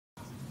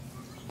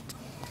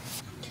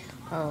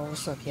Oh,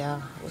 what's up, y'all?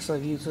 What's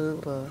up,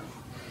 YouTube?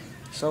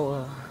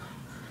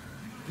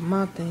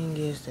 My thing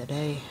is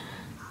today,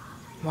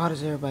 why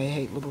does everybody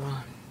hate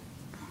Lebron?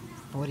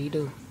 What did he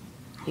do?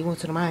 He went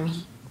to the Miami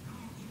Heat.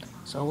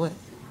 So what?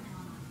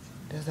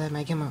 Does that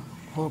make him a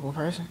horrible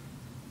person?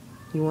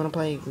 He want to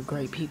play with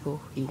great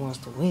people. He wants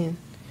to win.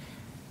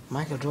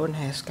 Michael Jordan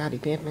has Scottie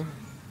Pippen,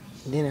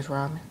 Dennis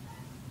Rodman.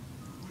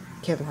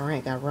 Kevin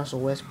Durant got Russell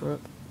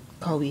Westbrook.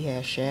 Kobe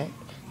has Shaq.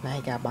 Now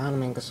he got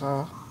Bonham and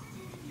Gasol.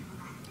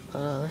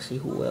 Let's see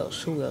who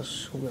else. Who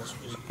else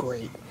was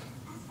great?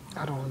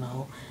 I don't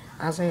know.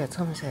 Isaiah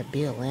Thomas had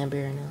Bill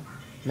Lambert in him.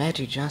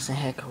 Magic Johnson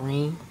had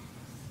Kareem.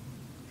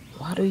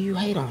 Why do you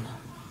hate on them?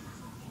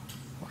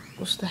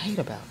 What's the hate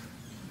about?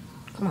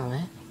 Come on,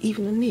 man.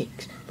 Even the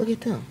Knicks. Look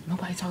at them.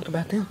 Nobody talked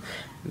about them.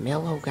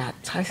 Melo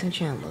got Tyson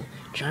Chandler,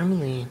 Jeremy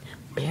Lin,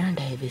 Baron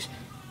Davis,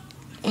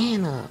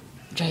 and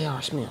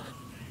J.R. Smith.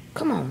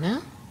 Come on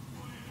now.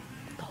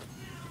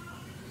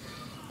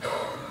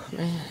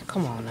 Man,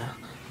 come on now.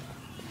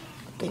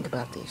 Think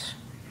about this.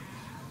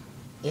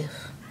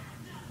 If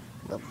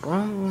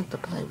LeBron went to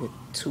play with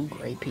two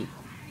great people,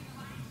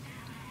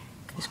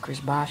 it's Chris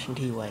Bosh and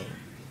D Wade.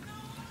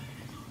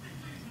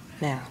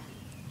 Now,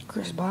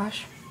 Chris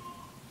Bosh,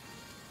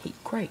 he's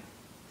great,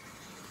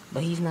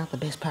 but he's not the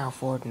best power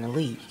forward in the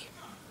league.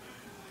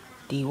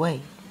 D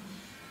Wade,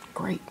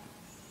 great,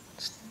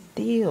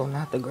 still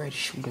not the greatest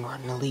shooting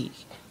guard in the league.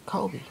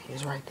 Kobe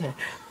is right there,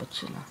 but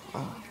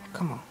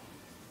come on.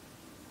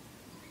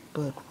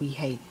 But we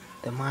hate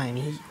the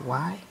Miami Heat.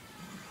 Why?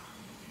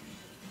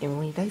 And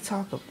when you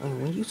talk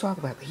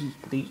about the Heat,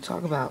 do you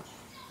talk about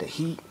the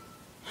Heat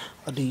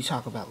or do you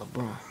talk about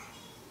LeBron?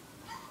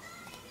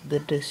 The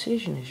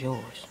decision is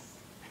yours.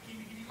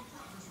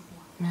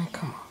 Man,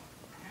 come on.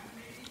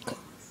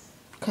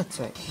 Cut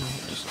that.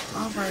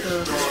 Alright,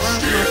 heavy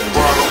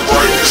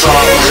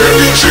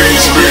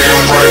jeans,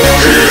 being right,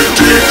 head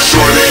dick,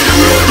 shorty,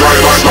 you look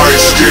like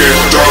skin,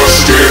 dark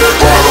skin,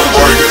 bottom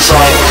right,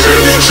 top,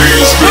 heavy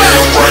jeans,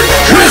 being right.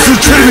 Listen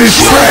to this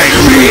track,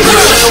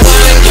 bitch.